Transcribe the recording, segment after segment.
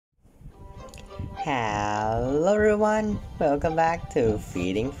Hello everyone, welcome back to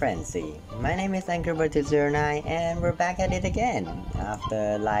Feeding Frenzy. My name is Anchor209 and we're back at it again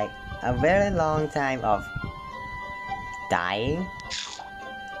after like a very long time of dying.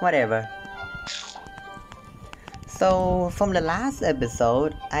 Whatever. So from the last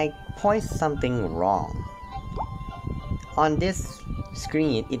episode, I point something wrong. On this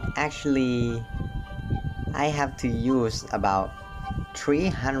screen, I have to use about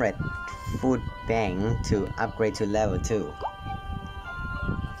 300 food bank to upgrade to level 2.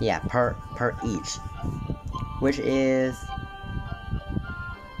 Yeah, per each. Which is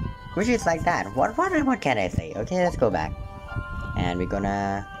like that. What can I say? Okay, let's go back. And we're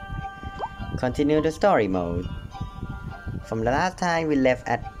gonna continue the story mode. From the last time we left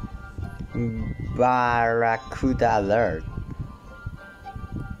at Barracuda Alert.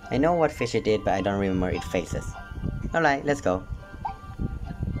 I know what fish it is, but I don't remember its faces. Alright, let's go.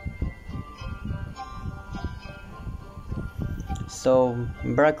 So,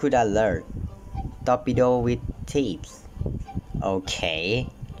 Barracuda Alert. Torpedo with tips. Okay.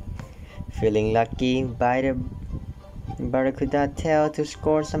 Feeling lucky by the Barracuda tail to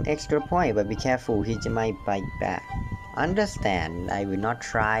score some extra point, but be careful, he might bite back. Understand, I will not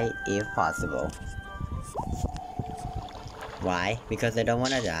try if possible. Why? Because I don't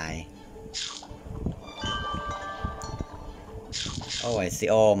wanna die. Oh, I see.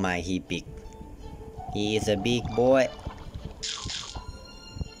 Oh my, he big. He is a big boy.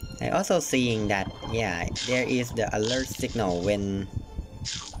 I also seeing that, yeah, there is the alert signal when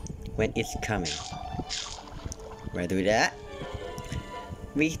it's coming. We'll do that.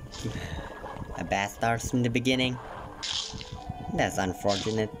 A bad start in the beginning. That's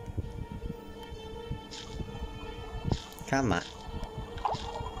unfortunate. Come on.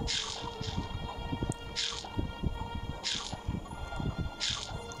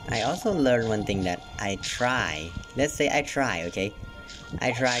 I also learned one thing that let's say I try, okay?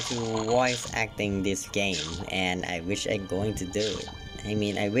 I try to voice acting this game and I wish I'm going to do it. I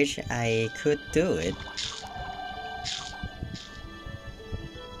mean, I wish I could do it.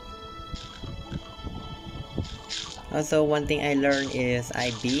 Also, one thing I learned is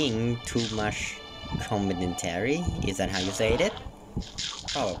I being too much commentary. Is that how you say it?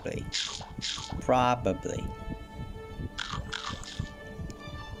 Probably.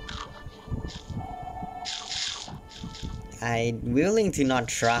 I'm willing to not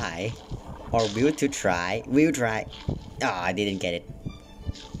try. Or will try. Oh, I didn't get it.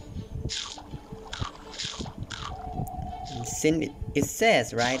 Since it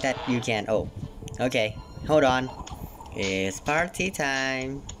says, right, that you can... Oh, okay. Hold on. It's party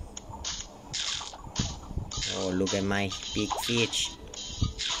time. Oh, look at my big fish.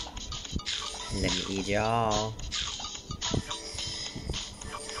 Let me eat y'all.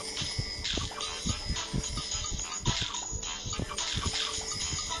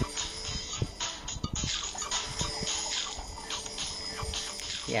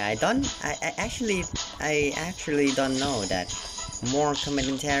 Yeah, I actually don't know that more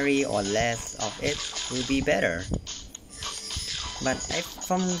commentary or less of it will be better. But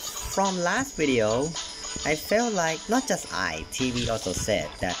from last video, I felt like not just TV also said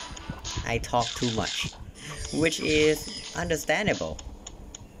that I talk too much, which is understandable.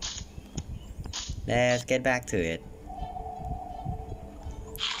 Let's get back to it.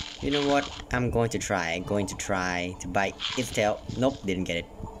 You know what? I'm going to try to bite its tail. Nope, didn't get it.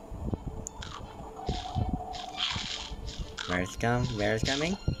 Where it's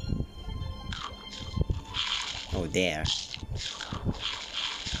coming? Oh, there.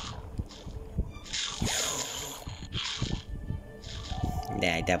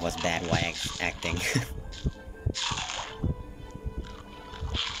 Yeah, that was bad acting.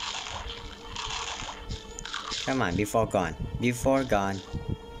 Come on, before gone.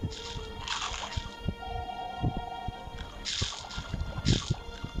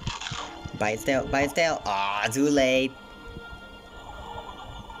 Bite its tail. Ah, too late.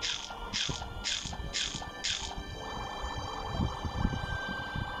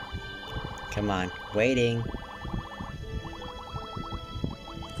 Come on, waiting.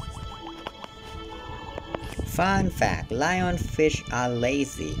 Fun fact, lionfish are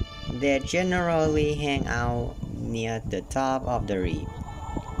lazy. They generally hang out near the top of the reef,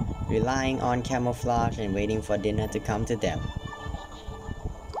 relying on camouflage and waiting for dinner to come to them.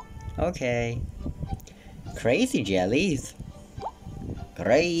 Okay. Crazy jellies.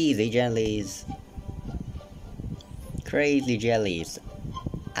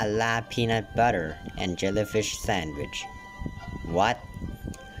 A la peanut butter and jellyfish sandwich. What?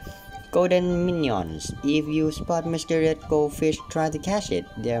 Golden minions. If you spot mysterious goldfish, try to catch it.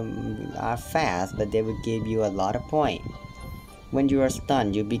 They are fast, but they will give you a lot of points. When you are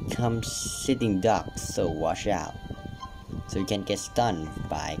stunned, you become sitting duck, so watch out. So you can get stunned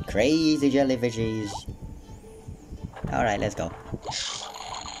by crazy jellyfishes. Alright, let's go.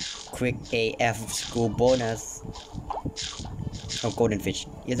 Quick AF school bonus. Oh, golden fish.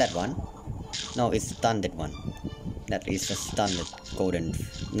 Is that one? No, it's stunned one. That is a stunned golden.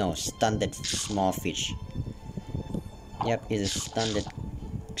 No, stunned small fish. Yep, it's a stunned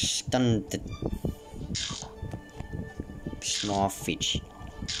small fish.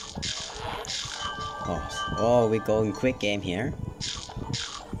 Oh, we're going quick game here.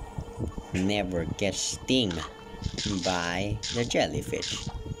 Never get sting by the jellyfish.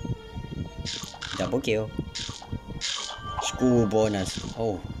 Double kill. School bonus.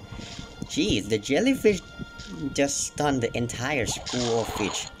 Oh, geez, the jellyfish just stunned the entire school of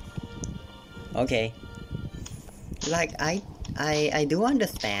fish. Okay. Like I do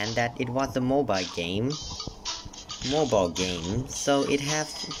understand that it was a mobile game, so it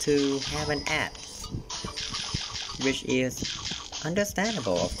has to have an ad, which is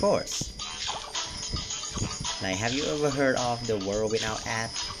understandable, of course. Like, have you ever heard of the world without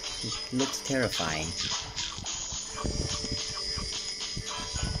ads? It looks terrifying.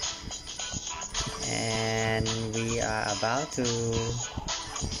 And we are about to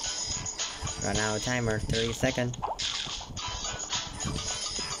run out of timer. 30 seconds.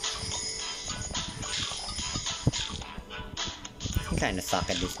 I kinda suck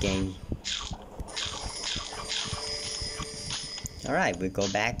at this game. Alright, we go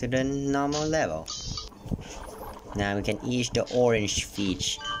back to the normal level. Now we can eat the orange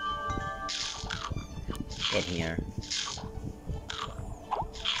fish in here.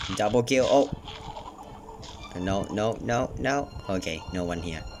 Double kill. Oh, no. Okay, no one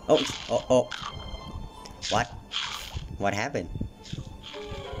here. Oh. What happened?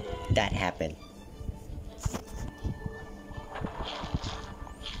 That happened.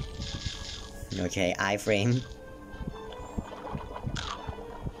 Okay, iframe.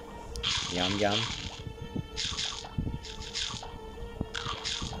 Yum.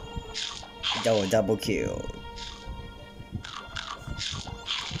 Oh, double kill.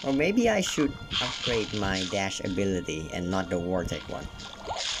 Or maybe I should upgrade my dash ability and not the vortex one.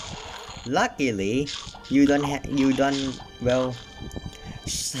 Luckily, you don't well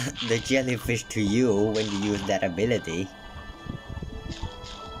suck the jellyfish to you when you use that ability.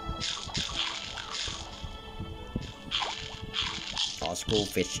 Oh,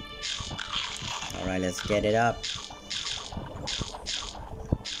 schoolfish. Alright, let's get it up.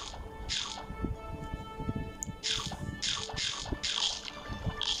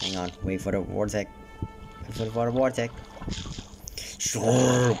 Hang on, wait for the vortex. Wait for the vortex.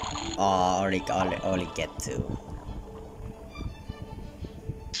 Sure. Oh, only get two.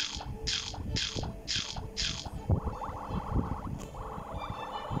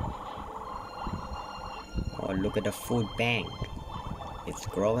 Oh, look at the food bank. It's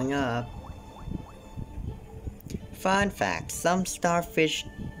growing up. Fun fact, some starfish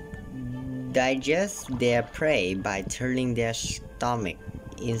digest their prey by turning their stomach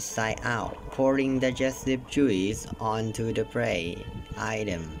inside out, pouring digestive juice onto the prey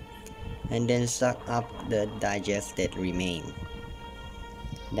item, and then suck up the digested remains.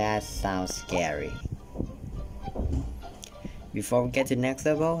 That sounds scary. Before we get to next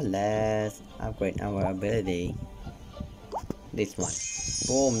level, let's upgrade our ability. This one.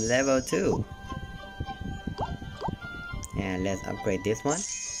 Boom, level 2. And let's upgrade this one.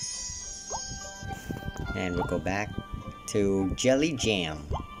 And we'll go back to Jelly Jam.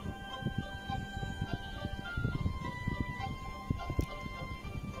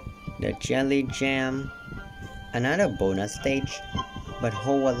 The Jelly Jam, another bonus stage, but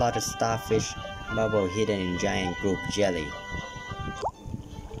hold a lot of starfish bubble hidden in giant group jelly.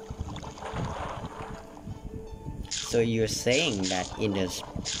 So you're saying that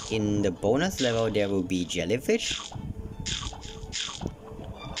in the bonus level there will be jellyfish?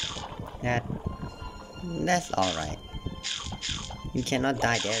 That's alright. You cannot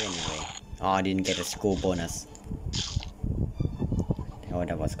die there anyway. Oh, I didn't get a school bonus. Oh,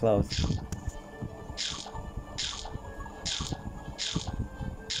 that was close.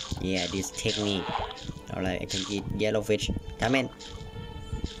 Yeah, this technique. Alright, I can eat yellowfish. Come in.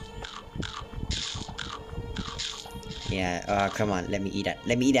 Yeah, come on, let me eat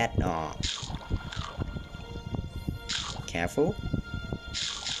that. Oh. Careful.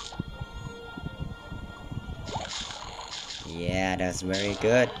 Yeah, that's very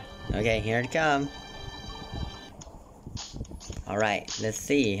good. Okay, here it comes. Alright, let's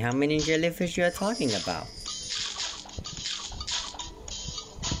see how many jellyfish you are talking about.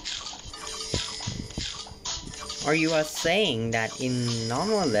 Or you are saying that in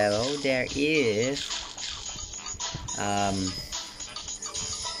normal level there is a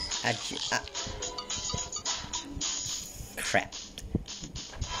crap.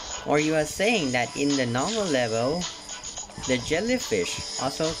 Or you are saying that in the normal level the jellyfish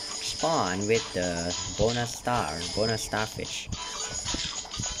also spawn with the bonus starfish.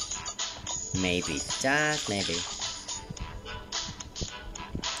 Maybe, just maybe.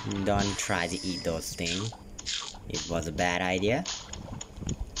 Don't try to eat those things. It was a bad idea.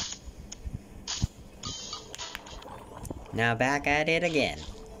 Now back at it again.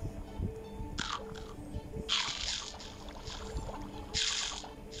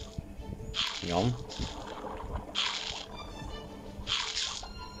 Yum.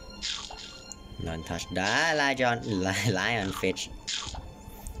 Don't touch that lionfish.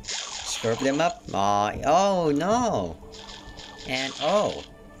 Scrub them up. Oh no! And oh!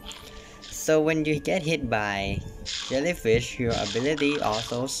 So when you get hit by jellyfish, your ability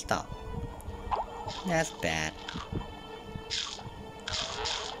also stops. That's bad.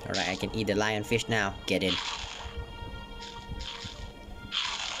 Alright, I can eat the lionfish now. Get in.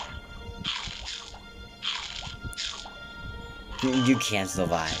 You can't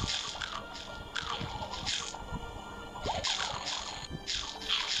survive.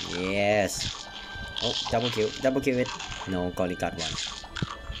 Yes. Oh, double kill it. No, Golly got one.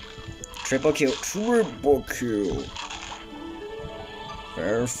 Triple kill.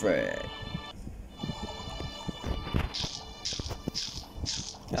 Perfect.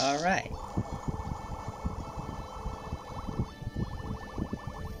 Alright.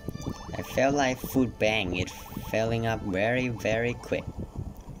 I felt like food bang, it filling up very quick.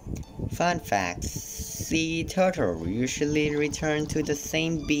 Fun fact, sea turtle usually return to the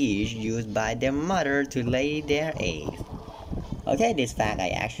same beach used by their mother to lay their eggs. Okay, this fact I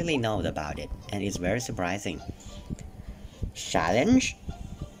actually know about it, and it's very surprising. Challenge?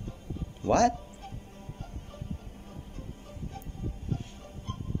 What?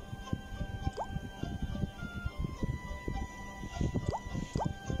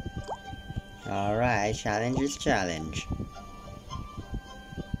 Alright, challenge is challenge.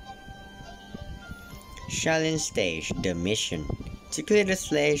 Challenge stage, the mission. To clear the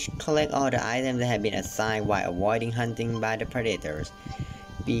stage, collect all the items that have been assigned while avoiding hunting by the predators.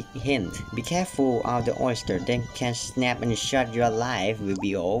 Be careful of the oyster, then can snap and shut your life will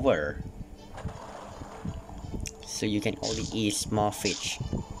be over. So you can only eat small fish.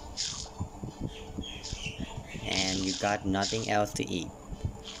 And you got nothing else to eat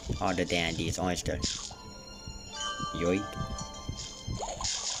other than these oysters. Yoink.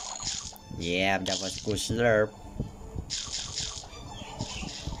 Yeah, that was good slurp.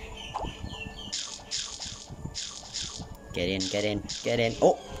 Get in.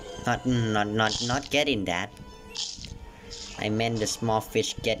 Oh, not get in that. I meant the small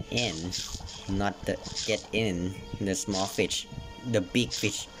fish get in, not the get in the small fish, the big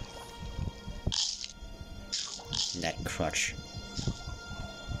fish. That crutch.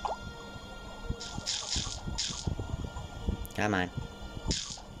 Come on.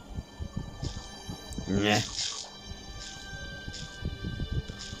 Nah.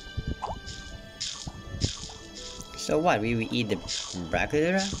 So what? We will eat the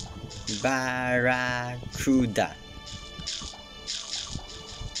barracuda? Barracuda.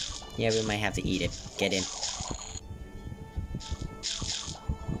 Yeah, we might have to eat it. Get in.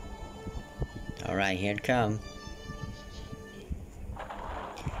 Alright, here it comes.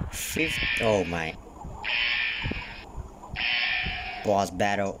 Oh my. Boss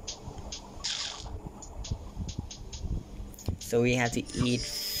battle. So we have to eat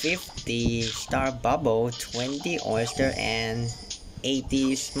 50 star bubble, 20 oyster, and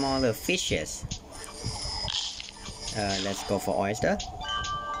 80 smaller fishes. Let's go for oyster.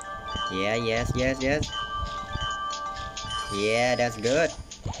 Yeah, yes. Yeah, that's good.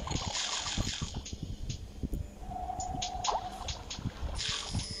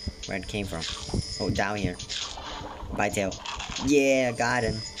 Where it came from? Oh, down here. Bite tail. Yeah, got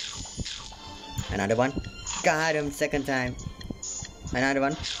him. Another one. Got him second time. Another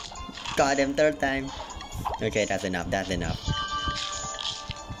one. Got him third time. Okay, that's enough.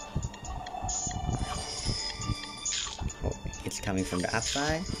 Oh, it's coming from the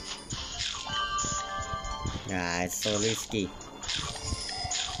upside. Ah, it's so risky.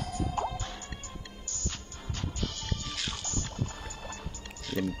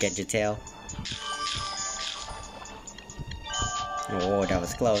 Let me get your tail. Oh, that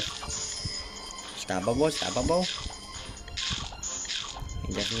was close. Star bubble.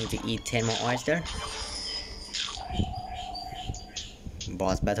 just need to eat 10 more oyster.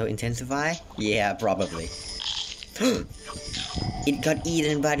 Boss battle intensify? Yeah, probably. It got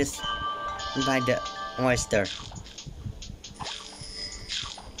eaten by the oyster.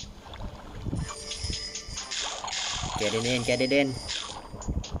 Get it in, get it in.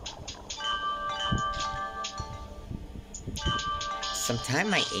 Sometimes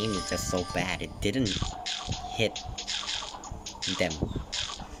my aim is just so bad, it didn't hit them.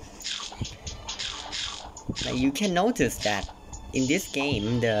 Now you can notice that in this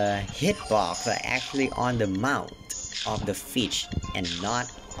game, the hitbox are actually on the mouth of the fish and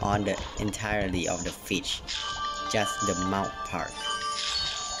not on the entirety of the fish, just the mouth part.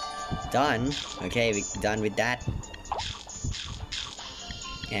 Done. Okay, we're done with that.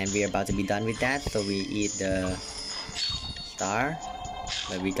 And we're about to be done with that, so we eat the star.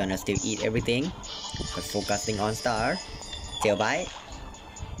 But we're gonna still eat everything, but focusing on star. Tail bite.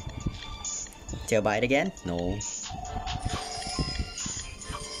 Tail bite again? No.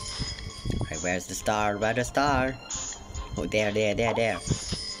 Right, where's the star? Where's the star? Oh, there.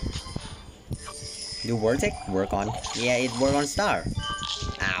 Do vertex work on? Yeah, it work on star.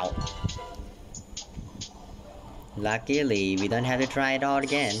 Ow. Luckily, we don't have to try it all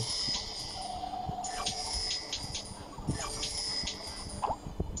again.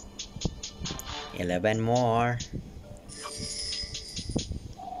 $11 more.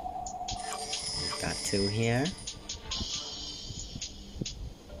 Got 2 here.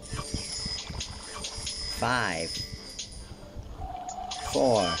 5,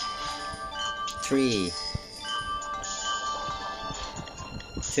 4, 3,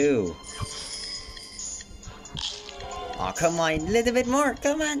 2. Oh, come on, a little bit more,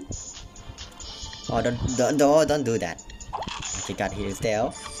 come on. Oh, don't do that. Okay, got his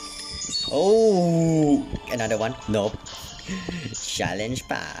tail. Oh, another one. Nope. Challenge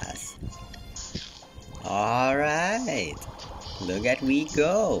pass. Alright. Look at we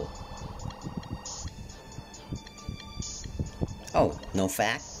go. Oh, no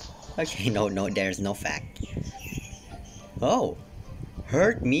fact? Okay, no, there's no fact. Oh,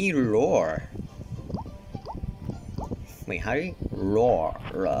 heard me roar. Wait, how do you roar?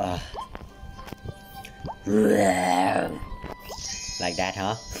 Like that,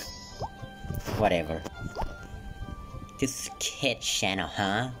 huh? Whatever. This kid channel,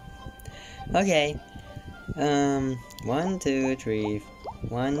 huh? Okay. 1, 2, 3,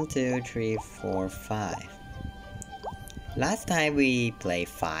 1, 2, 3, 4, 5. Last time we played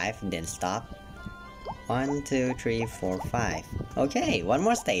 5, then stop. 1, 2, 3, 4, 5. Okay, one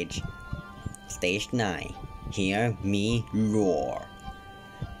more stage. Stage 9. Hear me roar.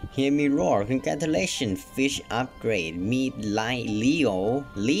 Hear me roar. Congratulations, fish upgrade. Meet Leon,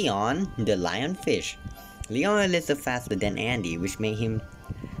 the lionfish. Leon is a little faster than Andy, which made him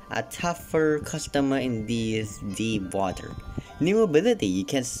a tougher customer in this deep water. New ability, you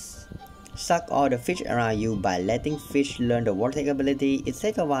can suck all the fish around you by letting fish learn the vortex ability. It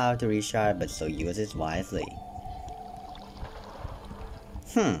takes a while to recharge, but so use it wisely.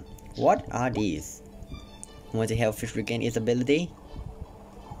 What are these? Want to help fish regain its ability?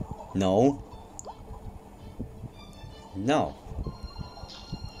 No. No.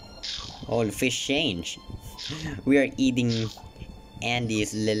 Oh, the fish change. We are eating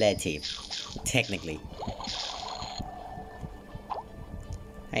Andy's relative, technically.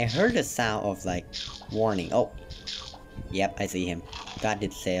 I heard the sound of like warning. Oh, yep, I see him. Got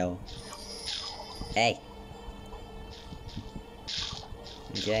it, sail. Hey.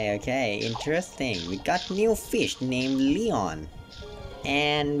 Okay, interesting. We got new fish named Leon.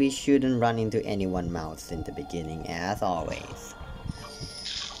 And we shouldn't run into anyone's mouths in the beginning, as always.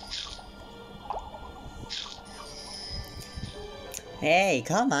 Hey,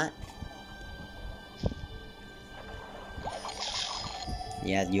 come on.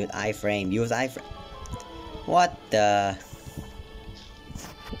 Yes, use iframe, use iframe. What the?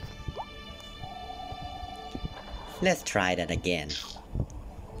 Let's try that again.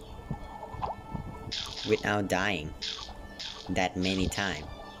 Without dying that many times.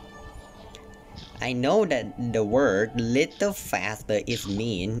 I know that the word little faster is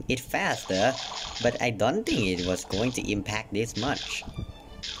mean, it's faster, but I don't think it was going to impact this much.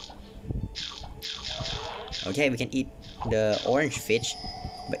 Okay, we can eat the orange fish,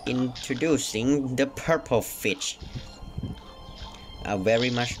 but introducing the purple fish. A very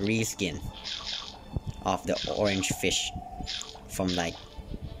much reskin of the orange fish from like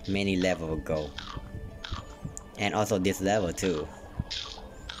many levels ago. And also this level too.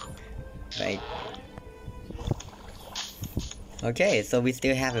 Right. Okay, so we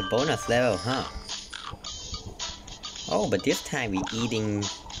still have a bonus level, huh? Oh, but this time we eating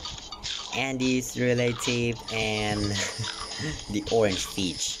Andy's relative and the orange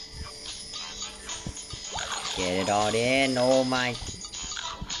fish. Get it all in. Oh my.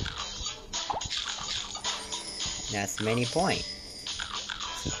 That's many points.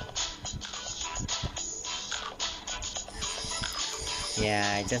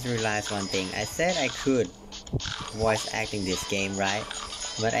 Yeah, I just realized one thing. I said I could voice acting this game, right?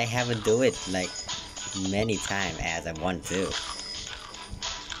 But I haven't do it like many times as I want to.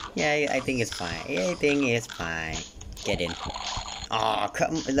 Yeah, I think it's fine. I think it's fine. Get in. Oh,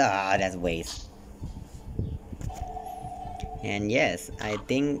 come. Ah, that's waste. And yes, I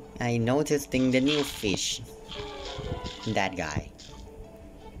think I noticing the new fish. That guy.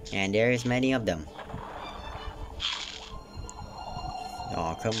 And there is many of them.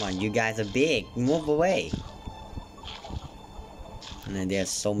 Oh, come on, you guys are big. Move away. And then there's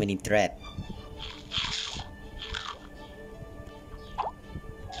so many threats.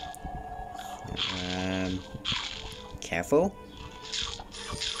 Careful.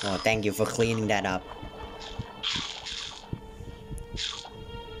 Oh, thank you for cleaning that up.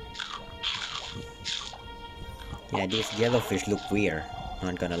 Yeah, these yellowfish look weird.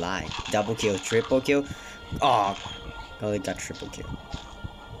 Not gonna lie. Double kill, triple kill. Oh, only got triple kill.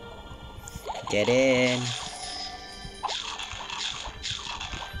 Get in.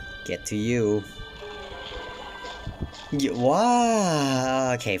 Get to you.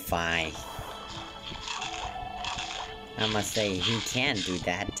 Wow. Okay, fine. I must say, he can do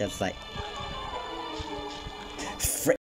that, just like